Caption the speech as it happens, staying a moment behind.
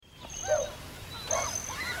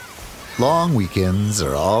Long weekends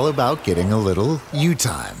are all about getting a little you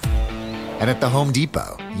time. And at the Home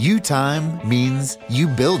Depot, you time means you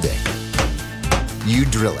building, you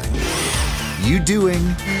drilling, you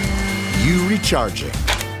doing, you recharging,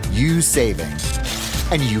 you saving,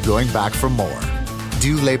 and you going back for more.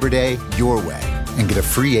 Do Labor Day your way and get a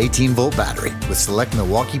free 18-volt battery with select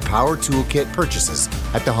Milwaukee Power Toolkit purchases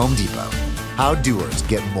at the Home Depot. How doers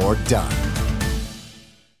get more done.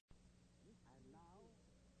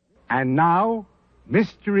 And now,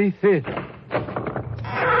 Mystery Theater.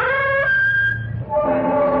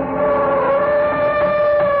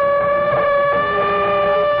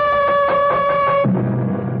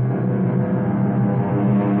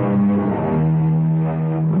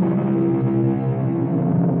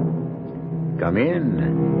 Come in.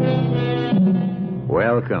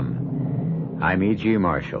 Welcome. I'm E.G.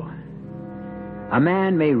 Marshall. A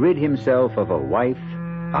man may rid himself of a wife,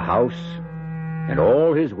 a house, and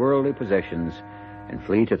all his worldly possessions and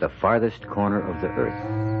flee to the farthest corner of the earth,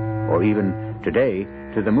 or even, today,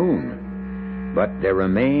 to the moon. But there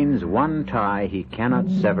remains one tie he cannot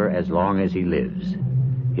sever as long as he lives,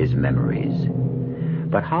 his memories.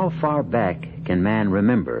 But how far back can man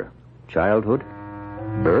remember? Childhood?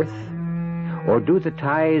 Birth? Or do the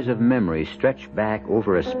ties of memory stretch back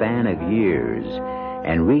over a span of years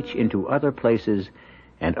and reach into other places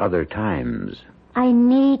and other times? I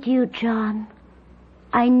need you, John.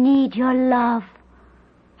 I need your love.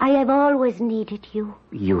 I have always needed you.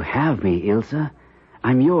 You have me, Ilsa.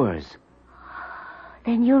 I'm yours.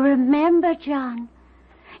 Then you remember, John.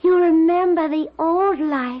 You remember the old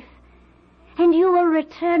life. And you will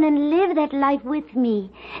return and live that life with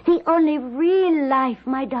me. The only real life,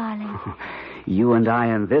 my darling. You and I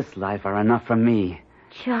in this life are enough for me.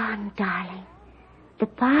 John, darling, the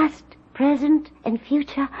past, present, and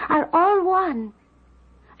future are all one.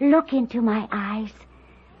 Look into my eyes.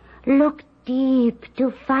 Look deep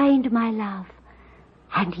to find my love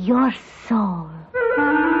and your soul.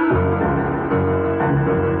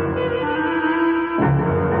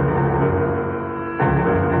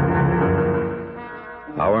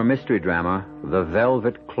 Our mystery drama, The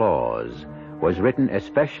Velvet Claws, was written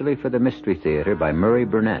especially for the Mystery Theater by Murray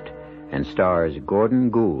Burnett and stars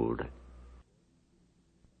Gordon Gould.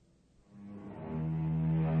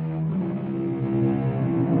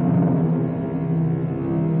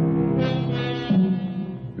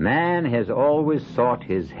 Man has always sought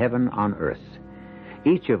his heaven on earth.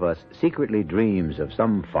 Each of us secretly dreams of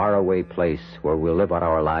some faraway place where we'll live out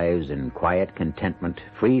our lives in quiet contentment,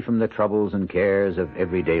 free from the troubles and cares of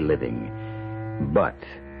everyday living. But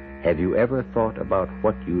have you ever thought about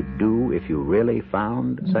what you'd do if you really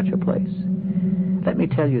found such a place? Let me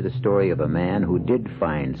tell you the story of a man who did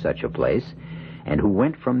find such a place and who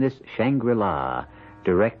went from this Shangri-La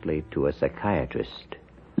directly to a psychiatrist.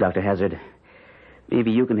 Dr. Hazard,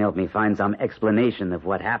 maybe you can help me find some explanation of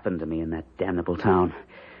what happened to me in that damnable town.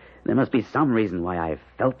 There must be some reason why I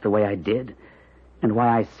felt the way I did, and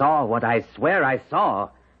why I saw what I swear I saw.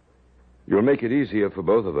 You'll make it easier for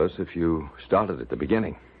both of us if you started at the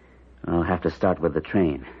beginning. I'll have to start with the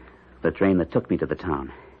train that took me to the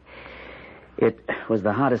town. It was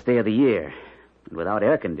the hottest day of the year, and without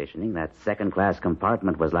air conditioning, that second-class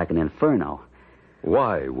compartment was like an inferno.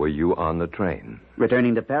 Why were you on the train?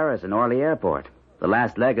 Returning to Paris and Orly Airport. The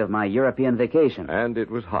last leg of my European vacation. And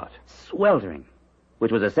it was hot. Sweltering.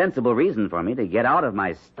 Which was a sensible reason for me to get out of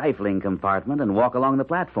my stifling compartment and walk along the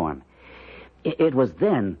platform. It was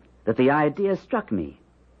then that the idea struck me.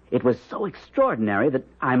 It was so extraordinary that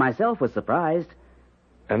I myself was surprised.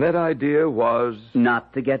 And that idea was?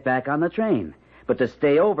 Not to get back on the train, but to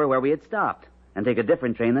stay over where we had stopped and take a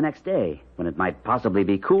different train the next day, when it might possibly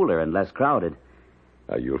be cooler and less crowded.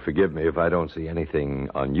 Now, you'll forgive me if I don't see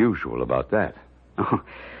anything unusual about that. Oh,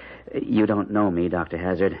 you don't know me, Dr.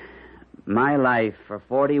 Hazard. My life for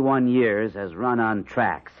 41 years has run on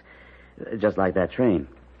tracks, just like that train.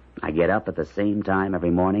 I get up at the same time every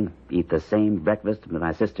morning, eat the same breakfast that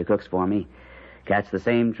my sister cooks for me, catch the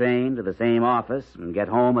same train to the same office, and get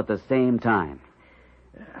home at the same time.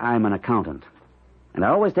 I'm an accountant, and I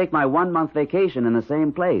always take my 1-month vacation in the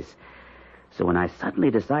same place. So when I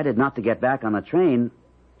suddenly decided not to get back on the train,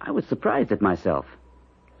 I was surprised at myself.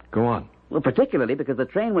 Go on. Well, particularly because the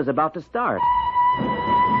train was about to start.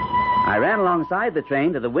 I ran alongside the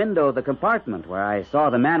train to the window of the compartment where I saw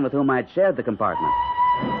the man with whom I'd shared the compartment.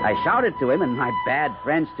 I shouted to him in my bad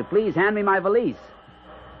French to please hand me my valise.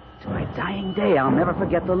 To my dying day, I'll never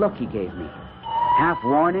forget the look he gave me. Half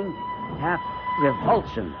warning, half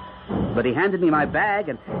revulsion. But he handed me my bag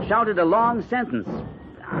and shouted a long sentence.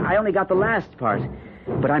 I only got the last part,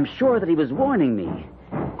 but I'm sure that he was warning me.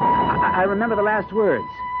 I remember the last words.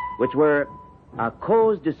 which were à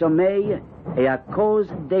cause du sommeil et à cause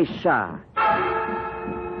des chats.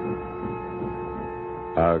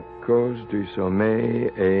 À cause du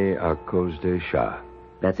sommeil et à cause des chats.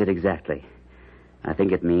 That's it exactly. I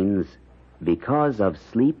think it means because of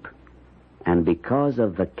sleep and because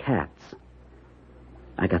of the cats.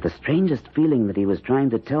 I got the strangest feeling that he was trying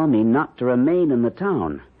to tell me not to remain in the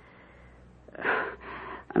town.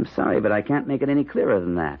 I'm sorry, but I can't make it any clearer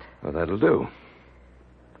than that. Well, that'll do.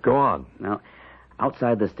 Go on. Well,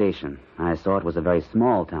 outside the station, I saw it was a very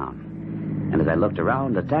small town. And as I looked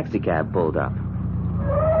around, a taxicab pulled up.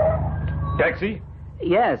 Taxi?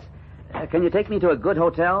 Yes. Can you take me to a good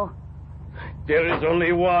hotel? There is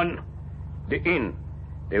only one. The inn.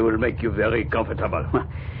 They will make you very comfortable.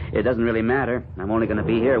 It doesn't really matter. I'm only going to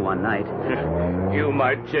be here one night. You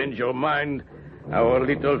might change your mind. Our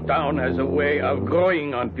little town has a way of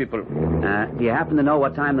growing on people. Do you happen to know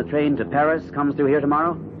what time the train to Paris comes through here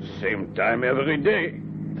tomorrow? Same time every day.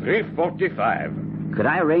 3:45. Could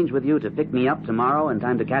I arrange with you to pick me up tomorrow in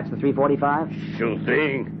time to catch the 3:45? Sure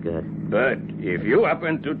thing. Good. But if you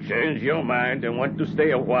happen to change your mind and want to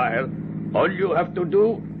stay a while, all you have to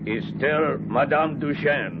do is tell Madame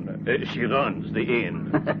Duchesne. She runs the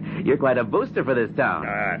inn. You're quite a booster for this town.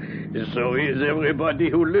 So is everybody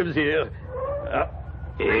who lives here.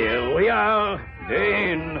 Here we are,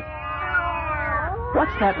 the inn.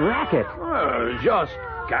 What's that racket? Just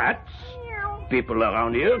cats. People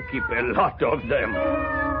around here keep a lot of them.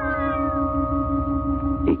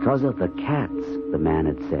 Because of the cats, the man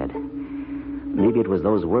had said. Maybe it was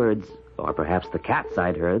those words, or perhaps the cats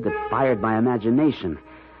I'd heard, that fired my imagination,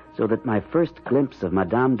 so that my first glimpse of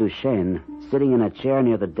Madame Duchesne, sitting in a chair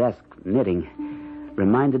near the desk, knitting,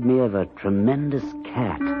 reminded me of a tremendous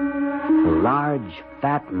cat, a large,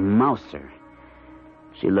 fat mouser.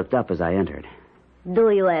 She looked up as I entered.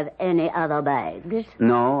 Do you have any other bags?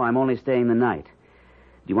 No, I'm only staying the night.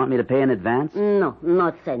 Do you want me to pay in advance? No,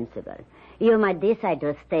 not sensible. You might decide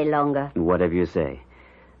to stay longer. Whatever you say.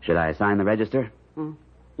 Should I sign the register?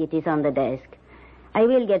 It is on the desk. I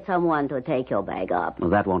will get someone to take your bag up. Well,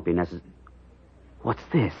 that won't be necessary. What's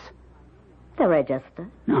this? The register.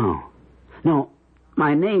 No,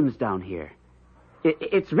 my name's down here.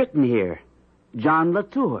 It's written here. John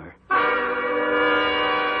Latour.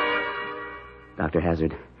 Dr.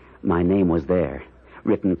 Hazard, my name was there.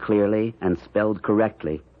 Written clearly and spelled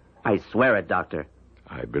correctly. I swear it, Doctor.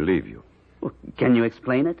 I believe you. Well, can you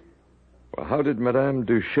explain it? Well, how did Madame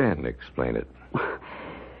Duchesne explain it?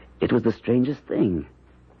 It was the strangest thing.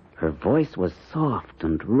 Her voice was soft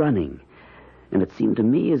and running, and it seemed to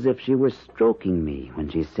me as if she were stroking me when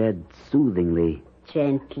she said soothingly,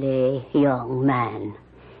 Gently, young man.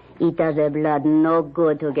 It does the blood no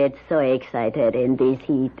good to get so excited in this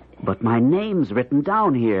heat. But my name's written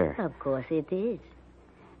down here. Of course it is.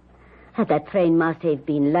 That train must have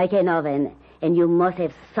been like an oven, and you must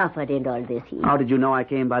have suffered in all this heat. How did you know I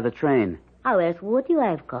came by the train? How else would you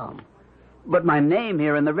have come? But my name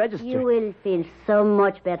here in the register. You will feel so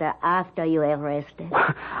much better after you have rested.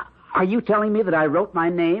 Are you telling me that I wrote my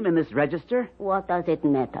name in this register? What does it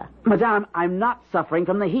matter? Madame, I'm not suffering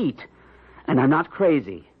from the heat. And I'm not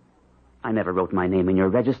crazy. I never wrote my name in your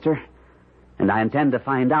register. And I intend to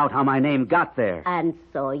find out how my name got there. And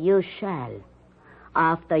so you shall.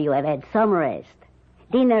 After you have had some rest.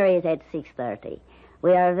 Dinner is at 6:30.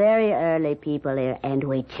 We are very early people here, and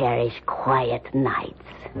we cherish quiet nights.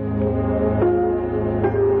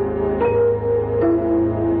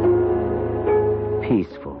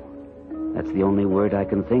 Peaceful. That's the only word I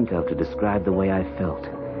can think of to describe the way I felt.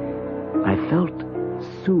 I felt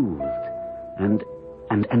soothed and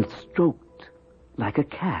stroked like a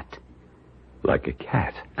cat. Like a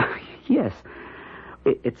cat? Yes.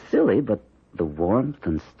 It's silly, but the warmth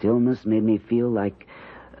and stillness made me feel like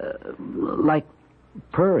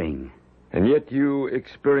purring. And yet you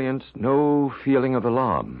experienced no feeling of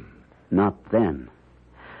alarm. Not then.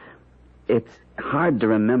 It's hard to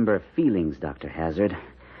remember feelings, Dr. Hazard,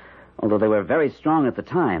 although they were very strong at the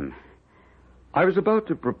time. I was about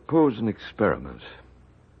to propose an experiment.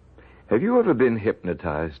 Have you ever been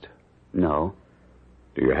hypnotized? No.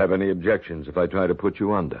 Do you have any objections if I try to put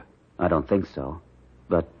you under? I don't think so.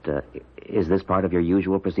 But is this part of your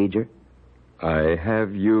usual procedure? I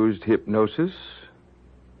have used hypnosis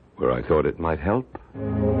where I thought it might help.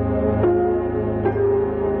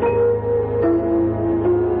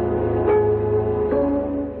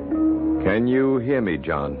 Can you hear me,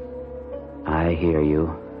 John? I hear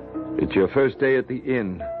you. It's your first day at the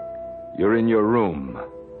inn. You're in your room.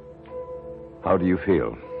 How do you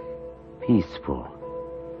feel? Peaceful.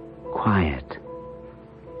 Quiet.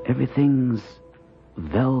 Everything's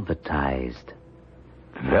velvetized.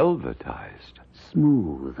 Velvetized.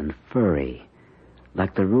 Smooth and furry,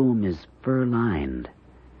 like the room is fur-lined.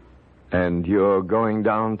 And you're going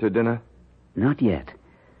down to dinner? Not yet.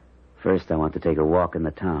 First, I want to take a walk in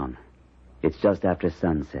the town. It's just after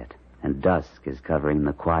sunset, and dusk is covering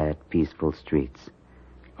the quiet, peaceful streets.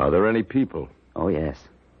 Are there any people? Oh, yes.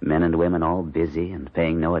 Men and women all busy and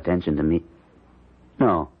paying no attention to me.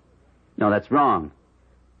 No, that's wrong.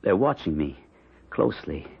 They're watching me.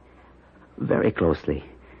 Closely. Very closely.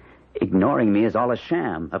 Ignoring me is all a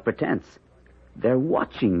sham, a pretense. They're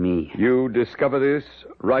watching me. You discover this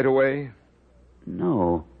right away?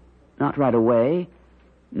 No, not right away.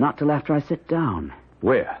 Not till after I sit down.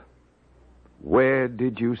 Where? Where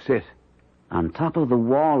did you sit? On top of the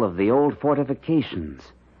wall of the old fortifications.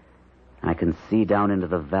 I can see down into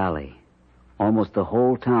the valley. Almost the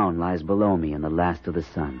whole town lies below me in the last of the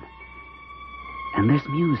sun. And there's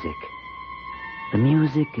music. The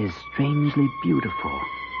music is strangely beautiful.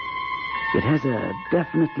 It has a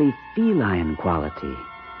definitely feline quality.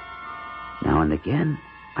 Now and again,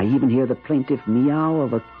 I even hear the plaintive meow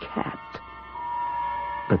of a cat.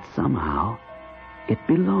 But somehow, it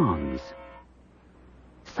belongs.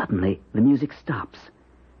 Suddenly, the music stops.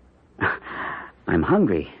 I'm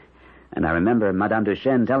hungry, and I remember Madame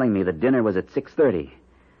Duchesne telling me that dinner was at 6:30.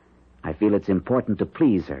 I feel it's important to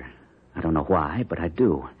please her. I don't know why, but I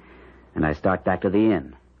do. And I start back to the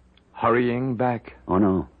inn. Hurrying back? Oh,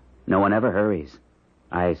 no. No one ever hurries.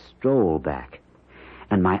 I stroll back,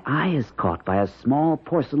 and my eye is caught by a small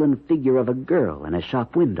porcelain figure of a girl in a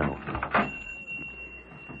shop window.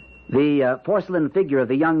 The porcelain figure of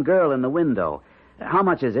the young girl in the window. How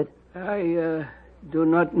much is it? I do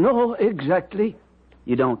not know exactly.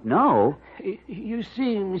 You don't know? You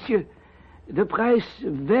see, monsieur, the price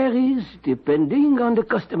varies depending on the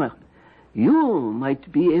customer. You might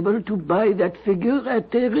be able to buy that figure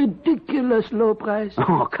at a ridiculous low price.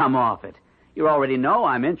 Oh, come off it. You already know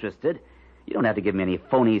I'm interested. You don't have to give me any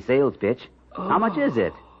phony sales pitch. How much is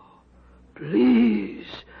it? Please.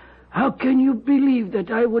 How can you believe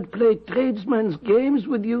that I would play tradesman's games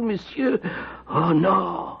with you, monsieur? Oh,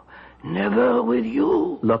 no. Never with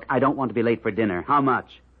you. Look, I don't want to be late for dinner. How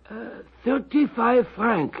much? 35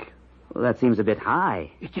 francs. Well, that seems a bit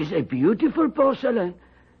high. It is a beautiful porcelain.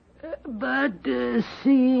 But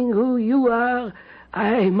seeing who you are,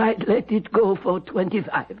 I might let it go for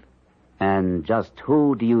 25. And just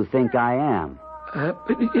who do you think I am?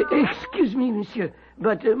 Excuse me, monsieur,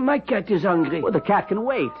 but my cat is hungry. Well, the cat can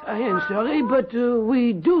wait. I am sorry, but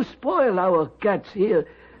we do spoil our cats here.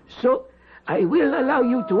 So I will allow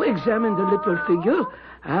you to examine the little figure,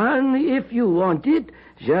 and if you want it,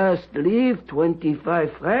 just leave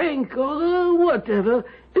 25 francs or whatever.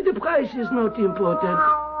 The price is not important.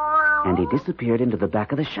 And he disappeared into the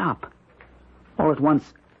back of the shop. All at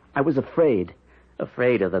once, I was afraid.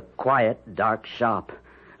 Afraid of the quiet, dark shop.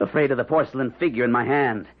 Afraid of the porcelain figure in my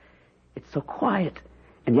hand. It's so quiet,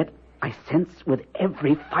 and yet I sense with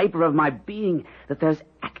every fiber of my being that there's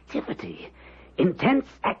activity. Intense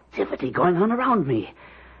activity going on around me.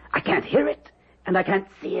 I can't hear it, and I can't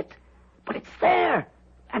see it, but it's there,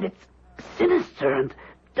 and it's sinister and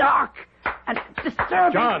dark and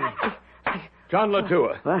disturbing. John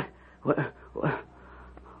Latour. What?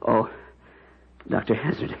 Oh, Dr.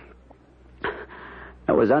 Hazard.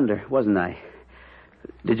 I was under, wasn't I?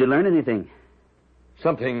 Did you learn anything?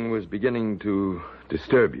 Something was beginning to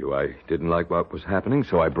disturb you. I didn't like what was happening,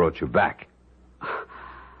 so I brought you back.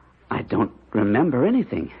 I don't remember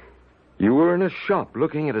anything. You were in a shop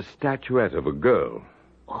looking at a statuette of a girl.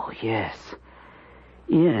 Oh, yes.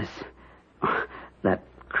 Yes. That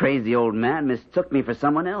crazy old man mistook me for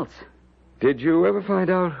someone else. Did you ever find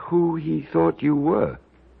out who he thought you were?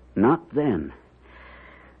 Not then.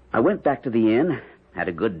 I went back to the inn, had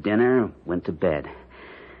a good dinner, went to bed.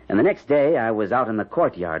 And the next day, I was out in the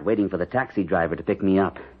courtyard waiting for the taxi driver to pick me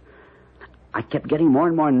up. I kept getting more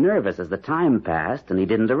and more nervous as the time passed, and he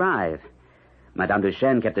didn't arrive. Madame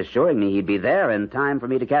Duchesne kept assuring me he'd be there in time for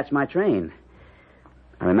me to catch my train.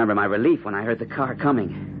 I remember my relief when I heard the car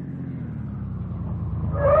coming.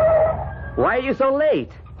 Why are you so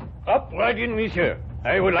late? Up right in, monsieur.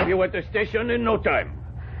 I will have you at the station in no time.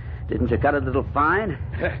 Didn't you cut a little fine?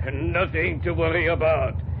 Nothing to worry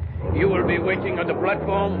about. You will be waiting on the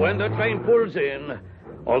platform when the train pulls in.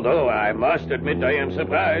 Although I must admit I am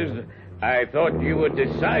surprised. I thought you would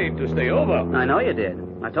decide to stay over. I know you did.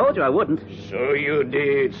 I told you I wouldn't. So you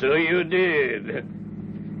did.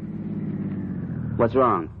 What's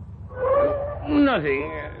wrong?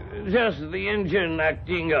 Nothing. Just the engine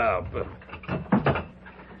acting up.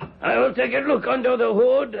 I will take a look under the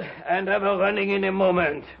hood and have her running in a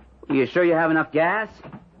moment. You sure you have enough gas?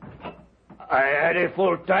 I had a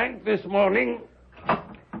full tank this morning.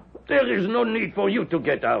 There is no need for you to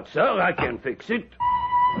get out, sir. I can fix it.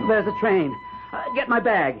 There's a train. Get my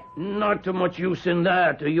bag. Not too much use in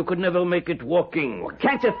that. You could never make it working.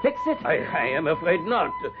 Can't you fix it? I am afraid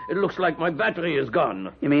not. It looks like my battery is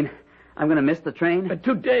gone. You mean I'm going to miss the train?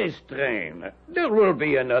 Today's train. There will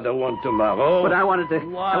be another one tomorrow. But I wanted to...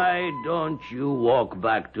 Why don't you walk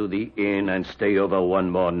back to the inn and stay over one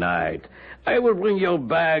more night? I will bring your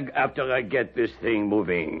bag after I get this thing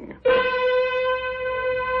moving.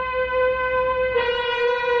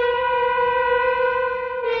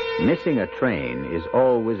 Missing a train is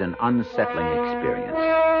always an unsettling experience.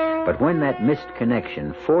 But when that missed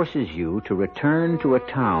connection forces you to return to a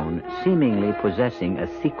town seemingly possessing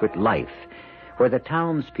a secret life, where the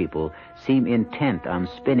townspeople seem intent on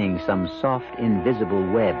spinning some soft, invisible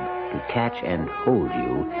web to catch and hold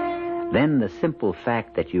you, then the simple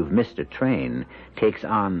fact that you've missed a train takes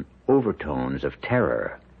on overtones of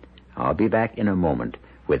terror. I'll be back in a moment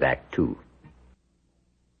with Act Two.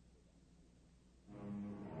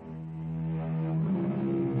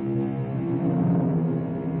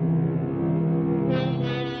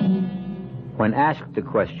 When asked the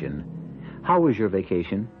question, "How was your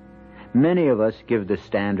vacation?" many of us give the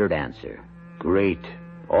standard answer: "Great.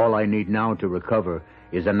 All I need now to recover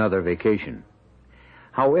is another vacation."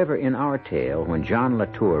 However, in our tale, when John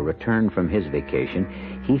Latour returned from his vacation,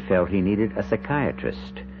 he felt he needed a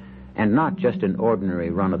psychiatrist. And not just an ordinary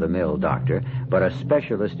run-of-the-mill doctor, but a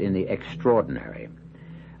specialist in the extraordinary.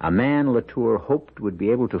 A man Latour hoped would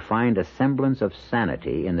be able to find a semblance of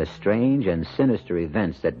sanity in the strange and sinister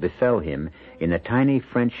events that befell him in the tiny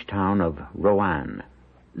French town of Roanne.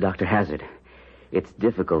 Dr. Hazard, it's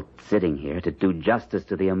difficult sitting here to do justice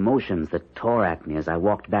to the emotions that tore at me as I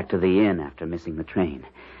walked back to the inn after missing the train.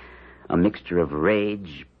 A mixture of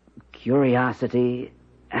rage, curiosity,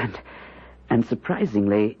 and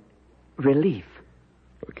surprisingly, relief.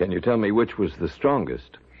 Can you tell me which was the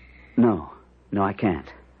strongest? No, I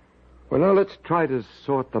can't. Well, now let's try to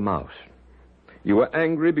sort them out. You were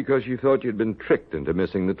angry because you thought you'd been tricked into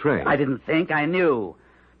missing the train. I didn't think. I knew.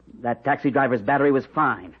 That taxi driver's battery was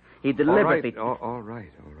fine. He deliberately... All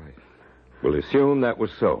right. We'll assume that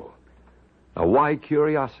was so. Now, why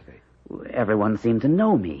curiosity? Everyone seemed to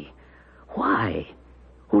know me. Why?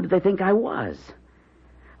 Who did they think I was?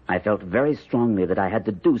 I felt very strongly that I had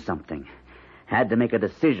to do something. Had to make a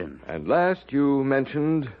decision. And last you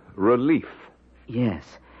mentioned relief. Yes.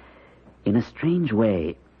 In a strange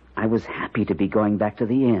way, I was happy to be going back to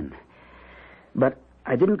the inn. But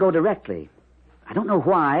I didn't go directly. I don't know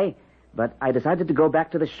why, but I decided to go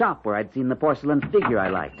back to the shop where I'd seen the porcelain figure I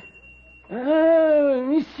liked.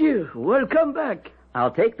 Monsieur, welcome back.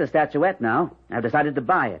 I'll take the statuette now. I've decided to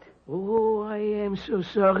buy it. Oh, I am so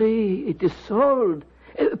sorry. It is sold.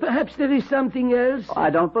 Perhaps there is something else. Oh,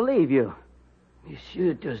 I don't believe you.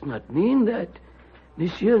 Monsieur does not mean that.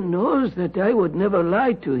 Monsieur knows that I would never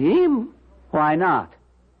lie to him. Why not?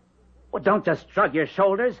 Well, don't just shrug your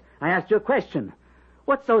shoulders. I asked you a question.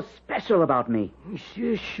 What's so special about me?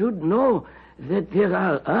 Monsieur should know that there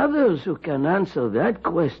are others who can answer that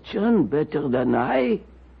question better than I.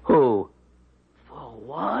 Who? For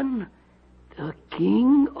one, the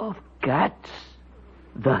King of Cats.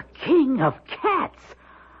 The King of Cats?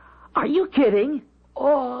 Are you kidding?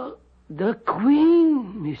 Or the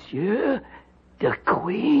Queen, Monsieur. The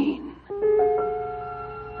Queen.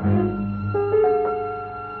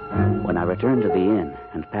 When I returned to the inn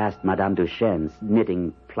and passed Madame Duchesne's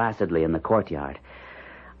knitting placidly in the courtyard,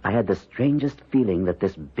 I had the strangest feeling that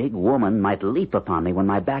this big woman might leap upon me when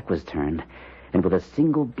my back was turned and with a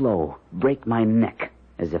single blow break my neck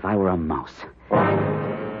as if I were a mouse. At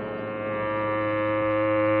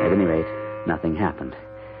any rate, nothing happened.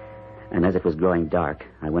 And as it was growing dark,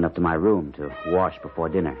 I went up to my room to wash before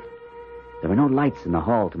dinner. There were no lights in the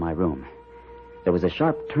hall to my room. There was a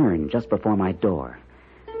sharp turn just before my door,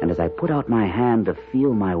 and as I put out my hand to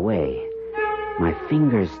feel my way, my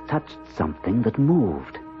fingers touched something that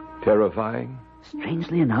moved. Terrifying?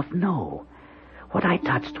 Strangely enough, no. What I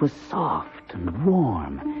touched was soft and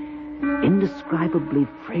warm, indescribably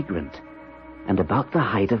fragrant, and about the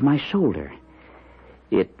height of my shoulder.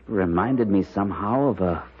 It reminded me somehow of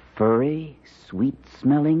a furry,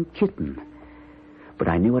 sweet-smelling kitten. But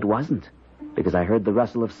I knew it wasn't, because I heard the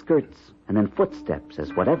rustle of skirts and then footsteps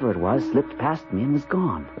as whatever it was slipped past me and was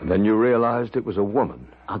gone. And then you realized it was a woman.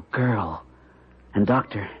 A girl. And,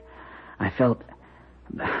 Doctor, I felt...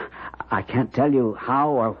 I can't tell you how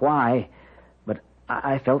or why, but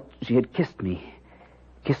I felt she had kissed me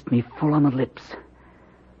full on the lips.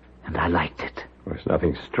 And I liked it. There's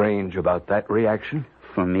nothing strange about that reaction.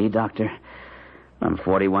 For me, Doctor, I'm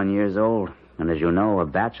 41 years old. and as you know, a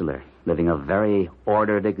bachelor, living a very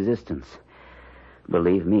ordered existence.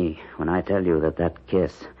 Believe me when I tell you that that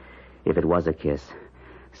kiss, if it was a kiss,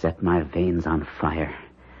 set my veins on fire.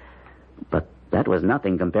 But that was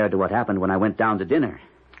nothing compared to what happened when I went down to dinner.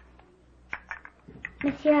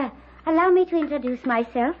 Monsieur, allow me to introduce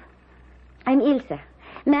myself. I'm Ilse,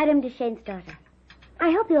 Madame Duchesne's daughter.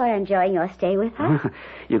 I hope you are enjoying your stay with us.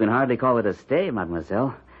 You can hardly call it a stay,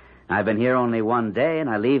 mademoiselle. I've been here only one day, and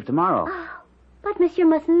I leave tomorrow. Oh, but Monsieur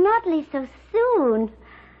must not leave so soon.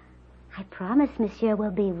 I promise Monsieur will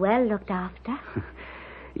be well looked after.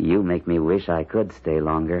 You make me wish I could stay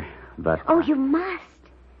longer, but... Oh, you must.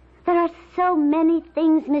 There are so many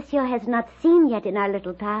things Monsieur has not seen yet in our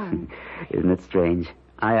little town. Isn't it strange?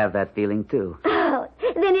 I have that feeling, too. Oh,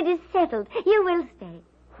 then it is settled. You will stay.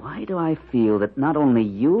 Why do I feel that not only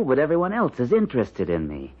you, but everyone else is interested in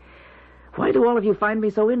me? Why do all of you find me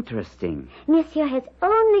so interesting? Monsieur has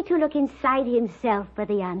only to look inside himself for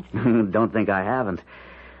the answer. Don't think I haven't.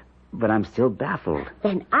 But I'm still baffled.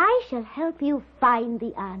 Then I shall help you find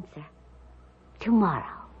the answer. Tomorrow.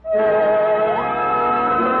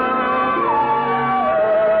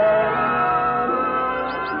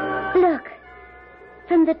 Look.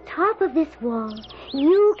 From the top of this wall,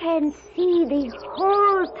 you can see the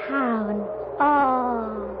whole town.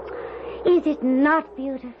 Oh, is it not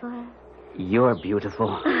beautiful? You're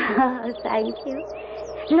beautiful. Oh, thank you.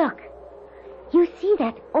 Look, you see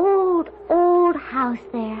that old house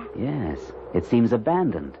there? Yes, it seems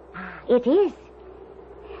abandoned. It is.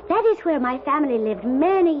 That is where my family lived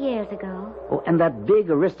many years ago. Oh, and that big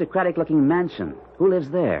aristocratic-looking mansion. Who lives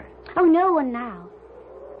there? Oh, no one now.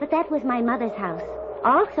 But that was my mother's house,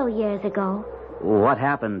 also years ago. What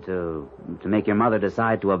happened to make your mother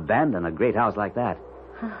decide to abandon a great house like that?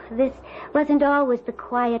 Oh, this wasn't always the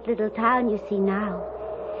quiet little town you see now.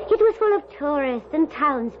 It was full of tourists and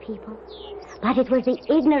townspeople. But it was the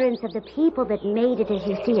ignorance of the people that made it as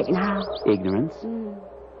you see it now. Ignorance?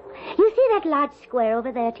 You see that large square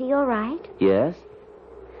over there to your right? Yes.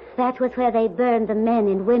 That was where they burned the men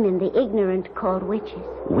and women the ignorant called witches.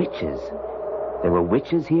 Witches? There were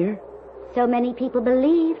witches here? So many people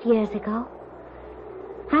believed years ago.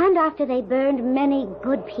 And after they burned many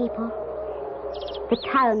good people, the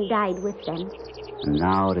town died with them. And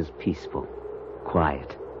now it is peaceful,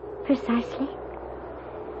 quiet. Precisely.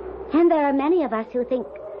 And there are many of us who think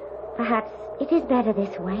perhaps it is better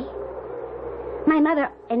this way. My mother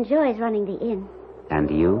enjoys running the inn. And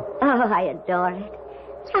you? Oh, I adore it.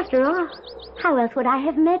 After all, how else would I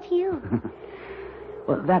have met you?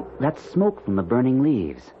 Well, that's smoke from the burning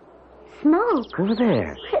leaves. Smoke? Over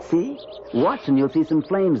there. See? Watch and you'll see some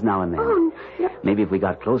flames now and then. Oh, no. Maybe if we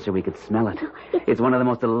got closer, we could smell it. It's one of the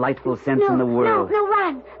most delightful scents in the world. No,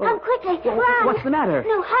 run. Come quickly. Run. What's the matter?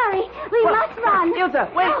 No, hurry. We must run.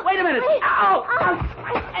 Ilsa, wait a minute. Wait. Ow!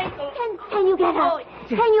 My ankle. Can you get up?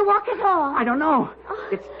 Can you walk at all? I don't know.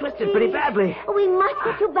 It's twisted pretty badly. We must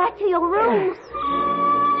get you back to your room.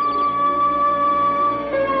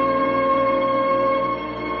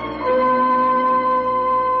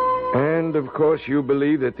 And, of course, you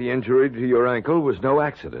believe that the injury to your ankle was no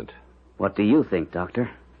accident. What do you think, Doctor?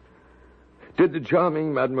 Did the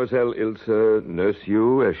charming Mademoiselle Ilse nurse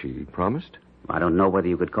you as she promised? I don't know whether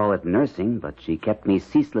you could call it nursing, but she kept me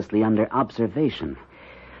ceaselessly under observation.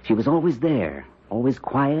 She was always there, always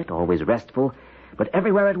quiet, always restful, but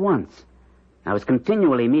everywhere at once. I was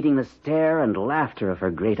continually meeting the stare and laughter of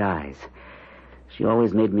her great eyes. She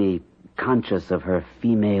always made me conscious of her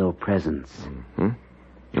female presence.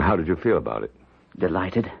 Mm-hmm. How did you feel about it?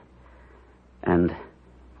 Delighted and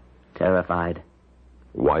terrified.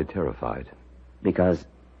 Why terrified? Because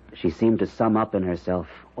she seemed to sum up in herself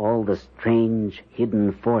all the strange,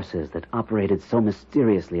 hidden forces that operated so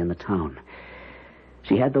mysteriously in the town.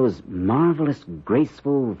 She had those marvelous,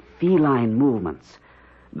 graceful, feline movements,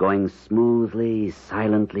 going smoothly,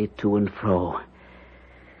 silently to and fro.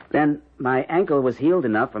 Then my ankle was healed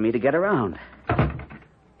enough for me to get around.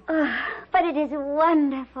 But it is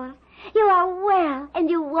wonderful. You are well, and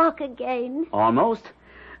you walk again. Almost.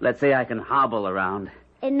 Let's say I can hobble around.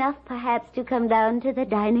 Enough, perhaps, to come down to the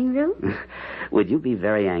dining room? Would you be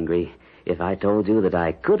very angry if I told you that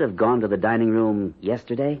I could have gone to the dining room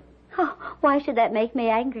yesterday? Oh, why should that make me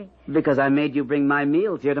angry? Because I made you bring my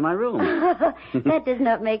meals here to my room. That does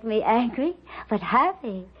not make me angry, but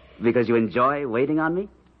happy. Because you enjoy waiting on me?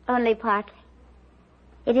 Only partly.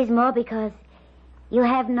 It is more because you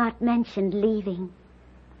have not mentioned leaving,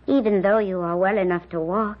 even though you are well enough to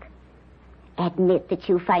walk. Admit that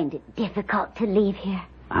you find it difficult to leave here.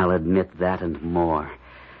 I'll admit that and more.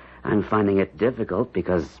 I'm finding it difficult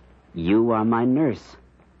because you are my nurse.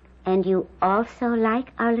 And you also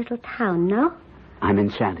like our little town, no? I'm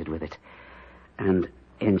enchanted with it. And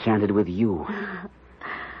enchanted with you.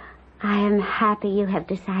 I am happy you have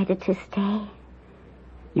decided to stay.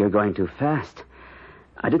 You're going too fast.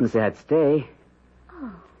 I didn't say I'd stay.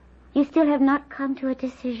 Oh, you still have not come to a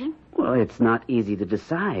decision? Well, it's not easy to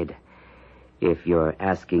decide. If you're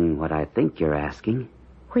asking what I think you're asking.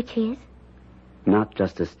 Which is? Not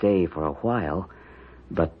just to stay for a while,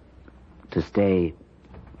 but to stay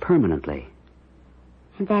permanently.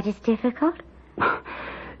 And that is difficult?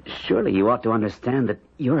 Surely you ought to understand that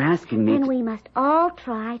you're asking me... Then we must all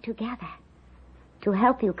try together to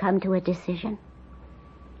help you come to a decision.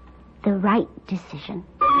 The right decision.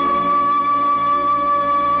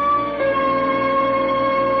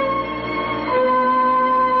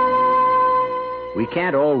 We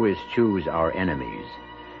can't always choose our enemies,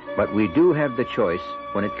 but we do have the choice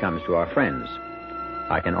when it comes to our friends.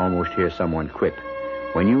 I can almost hear someone quip,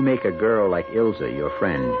 when you make a girl like Ilsa your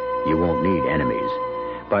friend, you won't need enemies.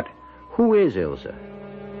 But who is Ilsa?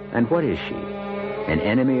 And what is she? An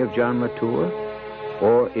enemy of John Latour?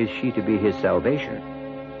 Or is she to be his salvation?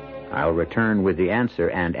 I'll return with the answer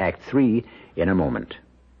and Act 3 in a moment.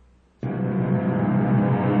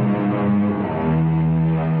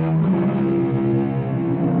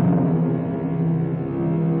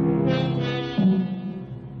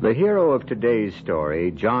 The hero of today's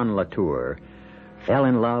story, John Latour, fell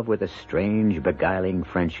in love with a strange, beguiling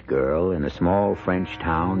French girl in a small French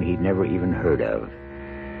town he'd never even heard of.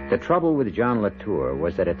 The trouble with John Latour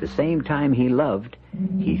was that at the same time he loved,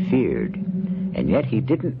 he feared, and yet he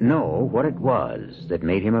didn't know what it was that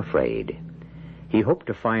made him afraid. He hoped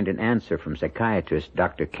to find an answer from psychiatrist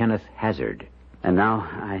Dr. Kenneth Hazard. And now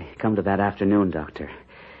I come to that afternoon, Doctor.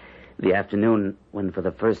 The afternoon when, for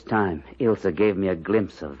the first time, Ilsa gave me a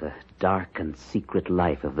glimpse of the dark and secret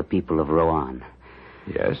life of the people of Rouen.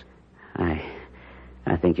 Yes? I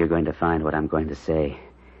think you're going to find what I'm going to say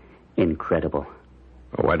incredible.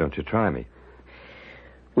 Well, why don't you try me?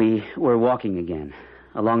 We were walking again,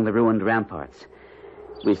 along the ruined ramparts.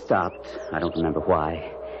 We stopped. I don't remember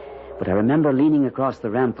why. But I remember leaning across the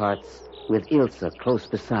ramparts with Ilsa close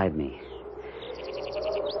beside me.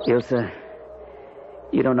 Ilsa,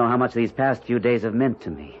 you don't know how much these past few days have meant to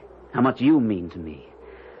me. How much you mean to me.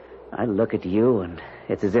 I look at you, and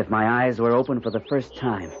it's as if my eyes were open for the first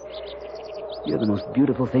time. You're the most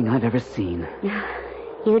beautiful thing I've ever seen.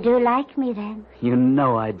 You do like me, then? You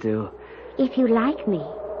know I do. If you like me,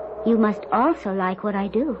 you must also like what I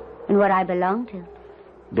do and what I belong to.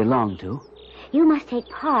 Belong to? You must take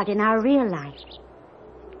part in our real life.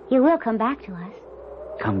 You will come back to us.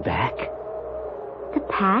 Come back? The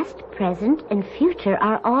past, present, and future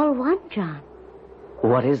are all one, John.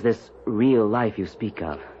 What is this real life you speak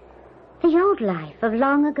of? The old life of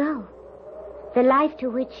long ago. The life to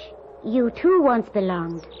which you too once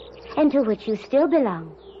belonged, and to which you still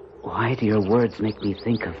belong. Why do your words make me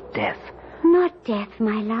think of death? Not death,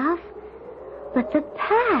 my love, but the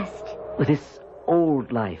past. This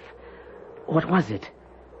old life, what was it?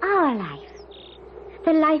 Our life.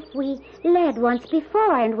 The life we led once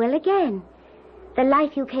before and will again. The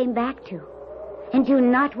life you came back to and do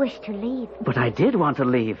not wish to leave. But I did want to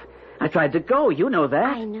leave. I tried to go, you know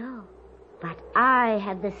that. I know, but I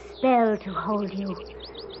have the spell to hold you.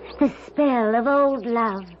 The spell of old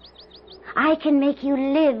love. I can make you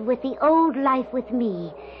live with the old life with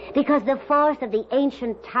me, because the force of the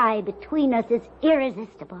ancient tie between us is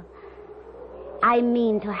irresistible. I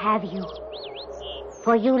mean to have you,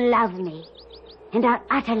 for you love me and are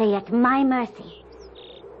utterly at my mercy.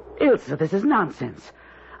 Ilsa, this is nonsense.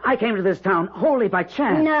 I came to this town wholly by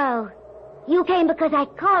chance. No, you came because I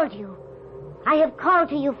called you. I have called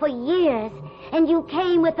to you for years, and you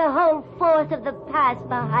came with the whole force of the past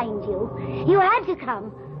behind you. You had to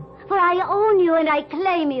come, for I own you and I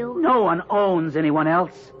claim you. No one owns anyone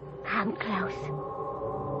else. Come close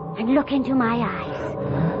and look into my eyes.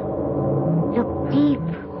 Look deep,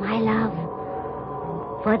 my love,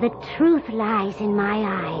 for the truth lies in my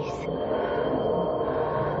eyes.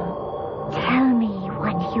 Tell me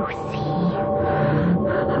what you see.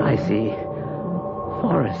 I see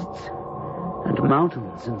forests and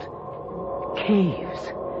mountains and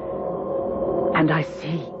caves. And I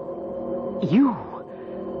see you.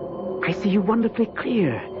 I see you wonderfully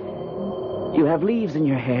clear. You have leaves in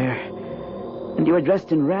your hair, and you are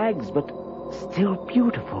dressed in rags, but still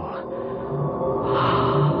beautiful.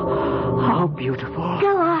 How beautiful.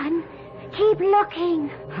 Go on. Keep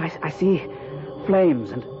looking. I see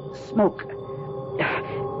flames and smoke.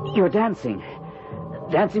 You're dancing.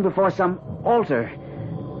 Dancing before some altar.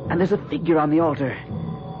 And there's a figure on the altar.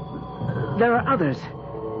 There are others.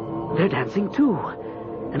 They're dancing too.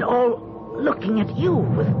 and all looking at you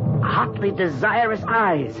with hotly desirous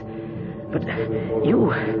eyes. But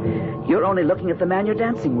you're only looking at the man you're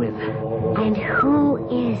dancing with. And who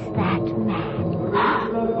is that man?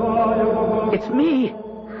 It's me.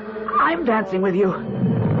 I'm dancing with you.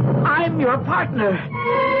 I'm your partner.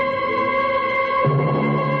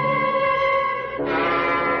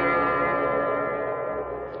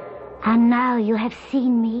 And now you have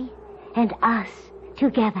seen me and us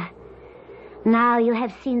together. Now you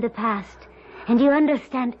have seen the past, and you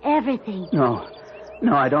understand everything. No,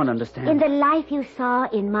 I don't understand. In the life you saw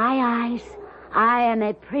in my eyes, I am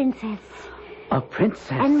a princess. A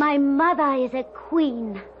princess? And my mother is a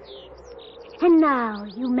queen. And now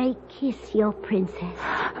you may kiss your princess.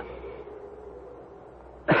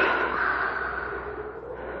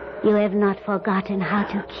 You have not forgotten how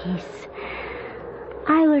to kiss.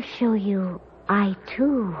 I will show you I,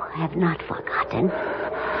 too, have not forgotten.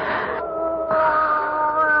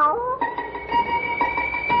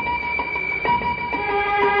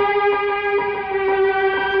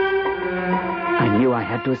 I knew I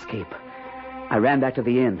had to escape. I ran back to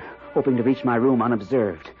the inn, hoping to reach my room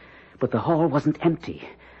unobserved. But the hall wasn't empty.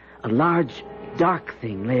 A large, dark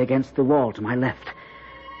thing lay against the wall to my left.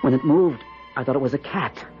 When it moved, I thought it was a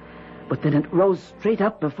cat. But then it rose straight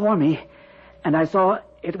up before me, and I saw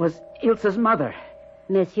it was Ilse's mother.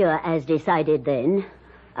 Monsieur has decided then.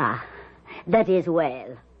 Ah, that is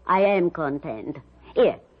well. I am content.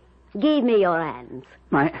 Here, give me your hands.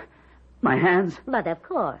 My hands? But of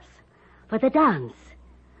course, for the dance.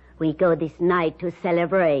 We go this night to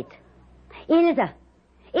celebrate. Ilse,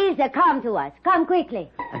 come to us. Come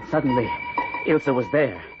quickly. And suddenly, Ilse was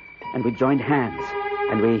there, and we joined hands,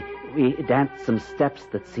 and we danced some steps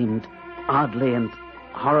that seemed oddly and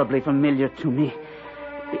horribly familiar to me.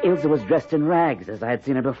 Ilse was dressed in rags, as I had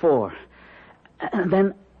seen her before. And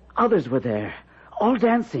then others were there, all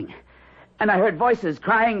dancing. And I heard voices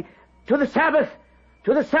crying, "To the Sabbath!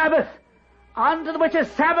 To the Sabbath! On to the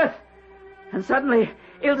witches' Sabbath!" And suddenly,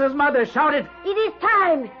 Ilse's mother shouted, It is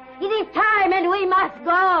time! It is time, and we must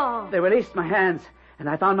go! They released my hands, and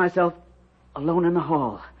I found myself alone in the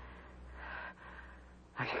hall.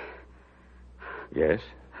 Yes?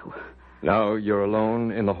 Now you're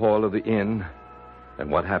alone in the hall of the inn.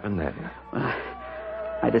 And what happened then?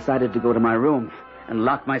 I decided to go to my room and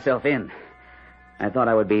lock myself in. I thought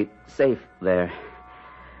I would be safe there.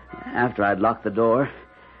 After I'd locked the door,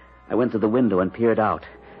 I went to the window and peered out,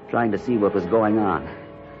 trying to see what was going on.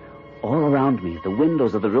 All around me, the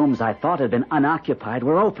windows of the rooms I thought had been unoccupied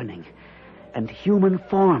were opening, and human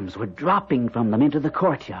forms were dropping from them into the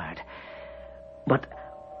courtyard. But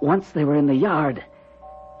once they were in the yard,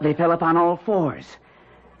 they fell upon all fours,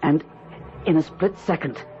 and in a split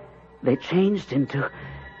second, they changed into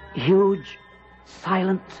huge,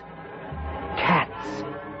 silent cats.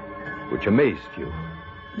 Which amazed you.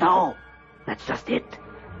 No, that's just it.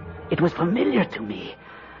 It was familiar to me.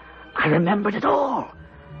 I remembered it all.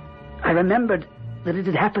 I remembered that it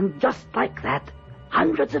had happened just like that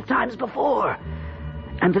hundreds of times before,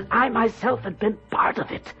 and that I myself had been part of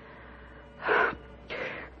it.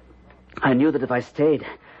 I knew that if I stayed,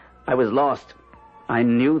 I was lost. I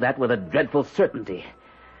knew that with a dreadful certainty.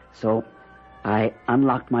 So I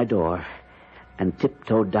unlocked my door and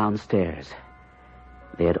tiptoed downstairs.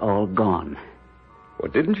 They had all gone.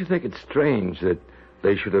 Well, didn't you think it strange that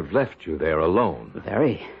they should have left you there alone?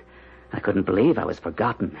 Very. I couldn't believe I was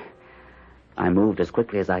forgotten. I moved as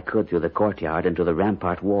quickly as I could through the courtyard and to the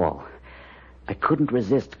rampart wall. I couldn't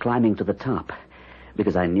resist climbing to the top,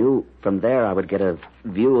 because I knew from there I would get a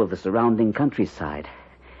view of the surrounding countryside.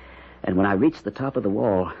 And when I reached the top of the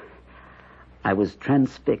wall, I was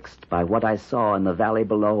transfixed by what I saw in the valley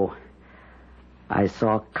below. I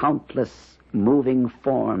saw countless moving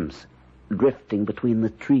forms drifting between the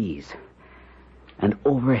trees, and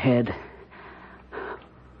overhead,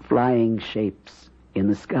 flying shapes in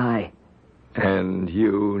the sky. And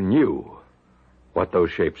you knew what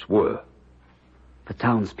those shapes were? The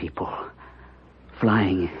townspeople,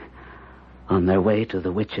 flying on their way to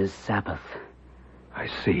the witches' Sabbath. I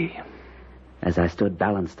see. As I stood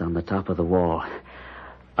balanced on the top of the wall,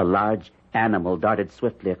 a large animal darted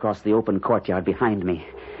swiftly across the open courtyard behind me,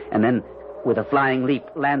 and then, with a flying leap,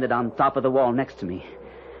 landed on top of the wall next to me.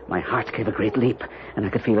 My heart gave a great leap, and I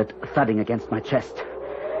could feel it thudding against my chest.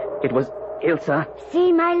 It was Ilse.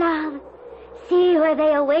 See, my love. See where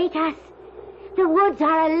they await us. The woods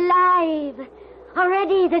are alive.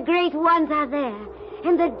 Already the great ones are there,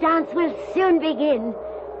 and the dance will soon begin.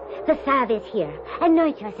 The salve is here.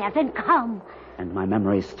 Anoint yourself and come. And my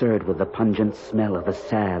memory stirred with the pungent smell of the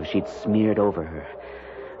salve she'd smeared over her.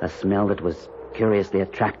 A smell that was curiously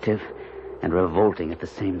attractive and revolting at the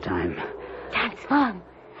same time. Transform!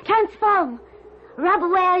 Transform! Rub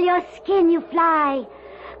away all your skin, you fly.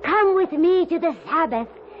 Come with me to the Sabbath.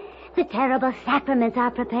 The terrible sacraments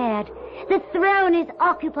are prepared. The throne is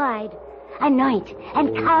occupied. Anoint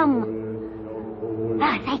and come.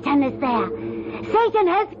 Ah, Satan is there. Satan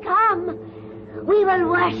has come. We will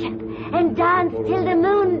worship and dance till the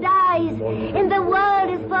moon dies and the world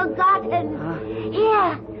is forgotten.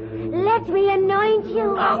 Here, let me anoint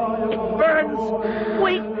you. Oh, it burns.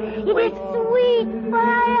 Wait. It is sweet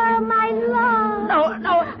fire, my love.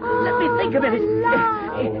 No. Let me think a minute.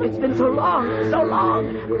 It's been so long. Oh, my.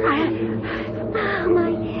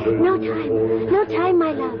 No time,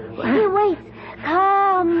 my love. He waits.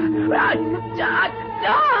 Come.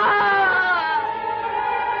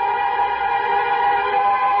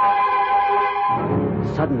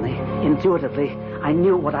 Suddenly, intuitively, I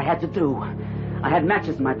knew what I had to do. I had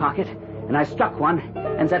matches in my pocket, and I struck one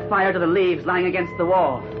and set fire to the leaves lying against the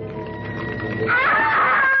wall.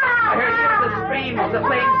 I heard the scream as the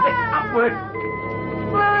flames licked upward.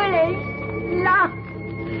 Foolish luck.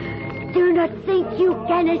 Do not think you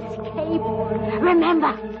can escape.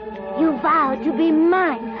 Remember, you vowed to be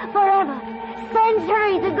mine forever,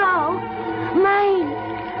 centuries ago. Mine.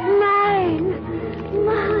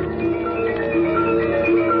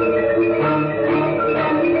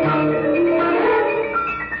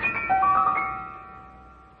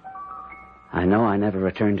 I know I never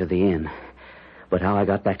returned to the inn, but how I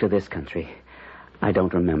got back to this country, I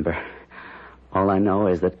don't remember. All I know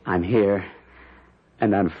is that I'm here,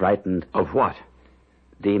 and I'm frightened. Of what?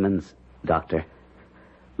 Demons, Doctor.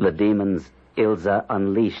 The demons Ilsa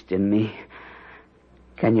unleashed in me.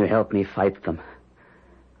 Can you help me fight them?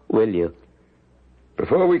 Will you?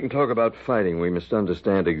 Before we can talk about fighting, we must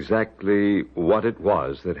understand exactly what it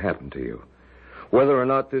was that happened to you. Whether or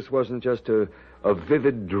not this wasn't just a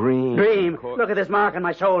vivid dream. Dream? Look at this mark on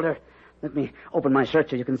my shoulder. Let me open my shirt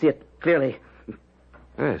so you can see it clearly.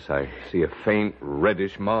 Yes, I see a faint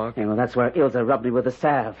reddish mark. Yeah, well, that's where Ilsa rubbed me with the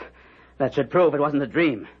salve. That should prove it wasn't a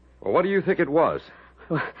dream. Well, what do you think it was?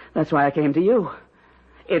 Well, that's why I came to you.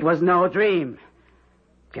 It was no dream.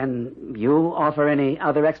 Can you offer any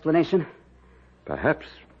other explanation? Perhaps.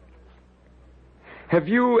 Have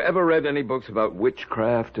you ever read any books about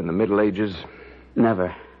witchcraft in the Middle Ages?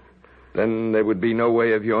 Never. Then there would be no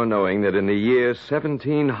way of your knowing that in the year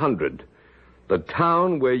 1700, the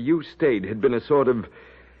town where you stayed had been a sort of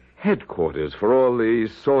headquarters for all the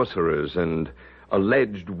sorcerers and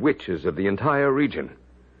alleged witches of the entire region.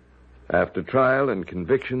 After trial and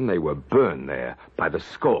conviction, they were burned there by the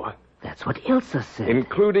score. That's what Ilsa said.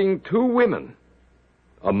 Including 2 women,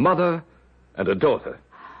 a mother and a daughter.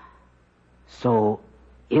 So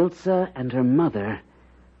Ilsa and her mother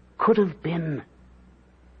could have been...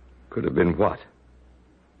 Could have been what?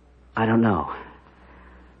 I don't know.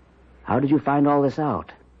 How did you find all this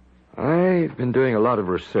out? I've been doing a lot of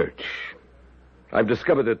research. I've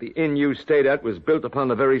discovered that the inn you stayed at was built upon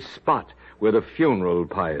the very spot where the funeral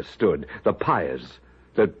pyre stood. The pyres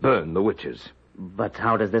that burned the witches. But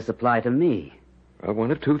how does this apply to me? One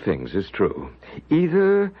of 2 things is true.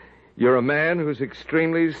 Either you're a man who's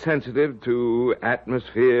extremely sensitive to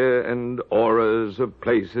atmosphere and auras of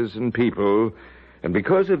places and people, and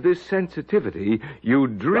because of this sensitivity, you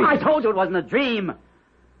dream... I told you it wasn't a dream!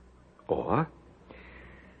 Or,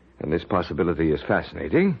 and this possibility is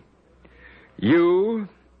fascinating, you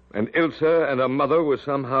and Ilsa and her mother were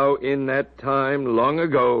somehow in that time long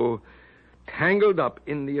ago tangled up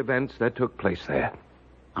in the events that took place there.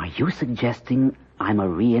 Are you suggesting I'm a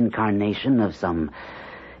reincarnation of some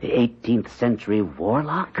 18th century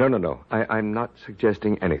warlock? No. I'm not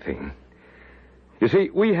suggesting anything. You see,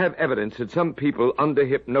 we have evidence that some people under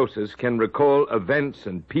hypnosis can recall events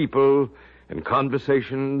and people and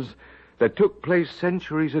conversations that took place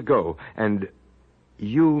centuries ago, and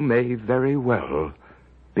you may very well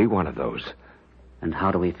be one of those. And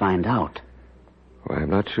how do we find out? Well,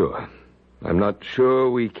 I'm not sure. I'm not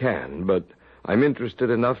sure we can, but I'm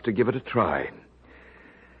interested enough to give it a try.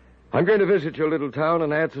 I'm going to visit your little town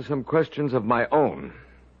and answer some questions of my own.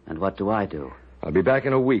 And what do I do? I'll be back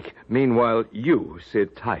in a week. Meanwhile, you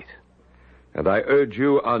sit tight. And I urge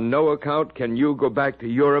you, on no account can you go back to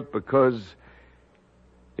Europe because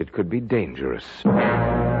it could be dangerous.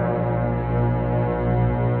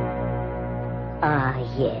 Ah,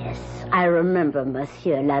 yes. I remember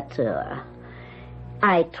Monsieur Latour.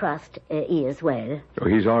 I trust he is well. Oh,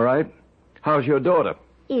 he's all right? How's your daughter?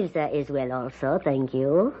 Ilsa is well also, thank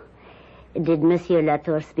you. Did Monsieur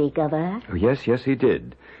Latour speak of her? Oh, yes, he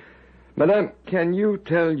did. Madame, can you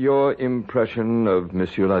tell your impression of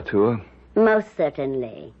Monsieur Latour? Most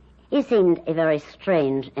certainly. He seemed a very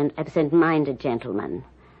strange and absent-minded gentleman.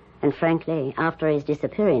 And frankly, after his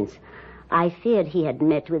disappearance, I feared he had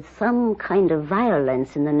met with some kind of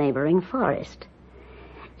violence in the neighboring forest.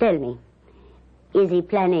 Tell me, is he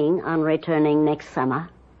planning on returning next summer?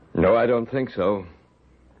 No, I don't think so.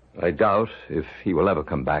 I doubt if he will ever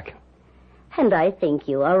come back. And I think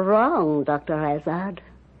you are wrong, Dr. Hazard.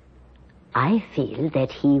 I feel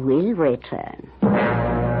that he will return.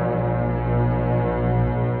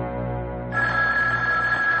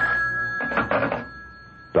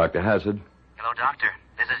 Dr. Hazard? Hello, Doctor.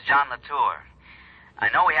 This is John Latour. I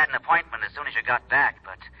know we had an appointment as soon as you got back,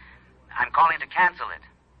 but I'm calling to cancel it.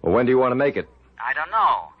 Well, when do you want to make it? I don't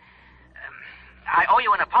know. I owe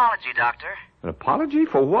you an apology, Doctor. An apology?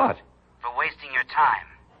 For what? For wasting your time.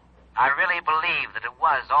 I really believe that it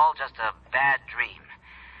was all just a bad dream.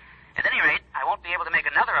 At any rate, I won't be able to make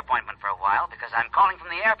another appointment for a while because I'm calling from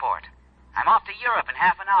the airport. I'm off to Europe in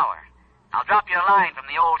half an hour. I'll drop you a line from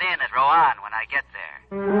the old inn at Rouen when I get there.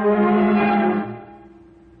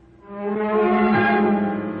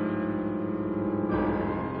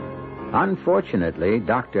 Unfortunately,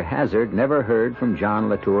 Dr. Hazard never heard from John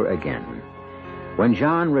Latour again. When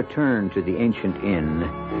John returned to the ancient inn,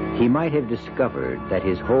 he might have discovered that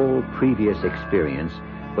his whole previous experience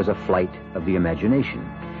was a flight of the imagination,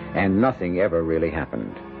 and nothing ever really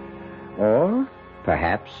happened. Or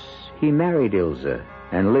perhaps he married Ilse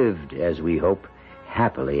and lived, as we hope,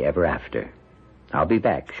 happily ever after. I'll be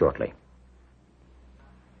back shortly.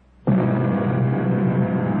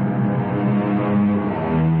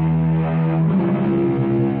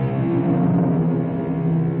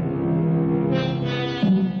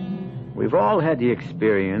 We've all had the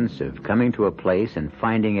experience of coming to a place and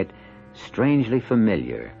finding it strangely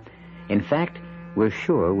familiar. In fact, we're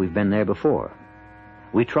sure we've been there before.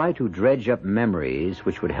 We try to dredge up memories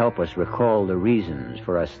which would help us recall the reasons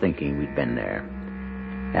for us thinking we'd been there.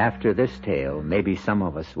 After this tale, maybe some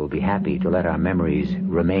of us will be happy to let our memories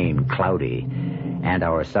remain cloudy and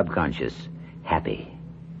our subconscious happy.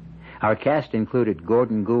 Our cast included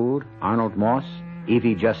Gordon Gould, Arnold Moss,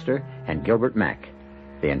 Evie Juster, and Gilbert Mack.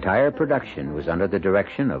 The entire production was under the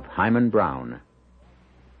direction of Hyman Brown.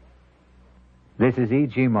 This is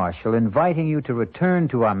E.G. Marshall inviting you to return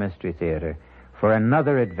to our Mystery Theater for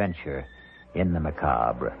another adventure in the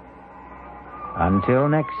macabre. Until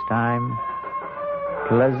next time,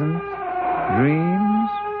 pleasant dreams.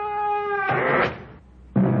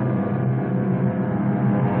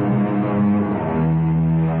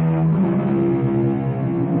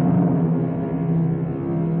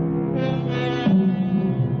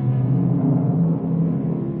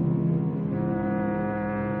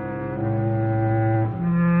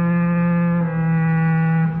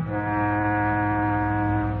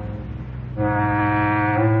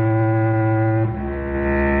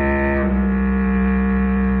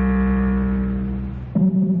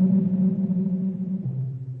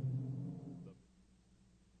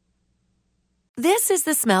 This is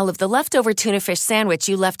the smell of the leftover tuna fish sandwich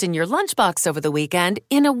you left in your lunchbox over the weekend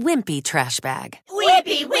in a wimpy trash bag.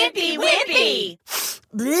 Wimpy, wimpy, wimpy!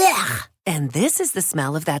 Blech! And this is the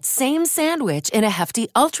smell of that same sandwich in a hefty,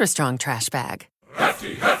 ultra-strong trash bag.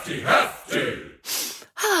 Hefty, hefty, hefty!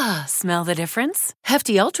 Ah, smell the difference?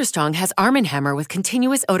 Hefty Ultra Strong has Arm & Hammer with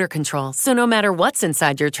continuous odor control, so no matter what's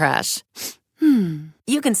inside your trash,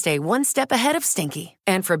 you can stay one step ahead of stinky.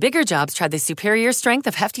 And for bigger jobs, try the superior strength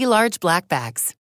of Hefty Large Black Bags.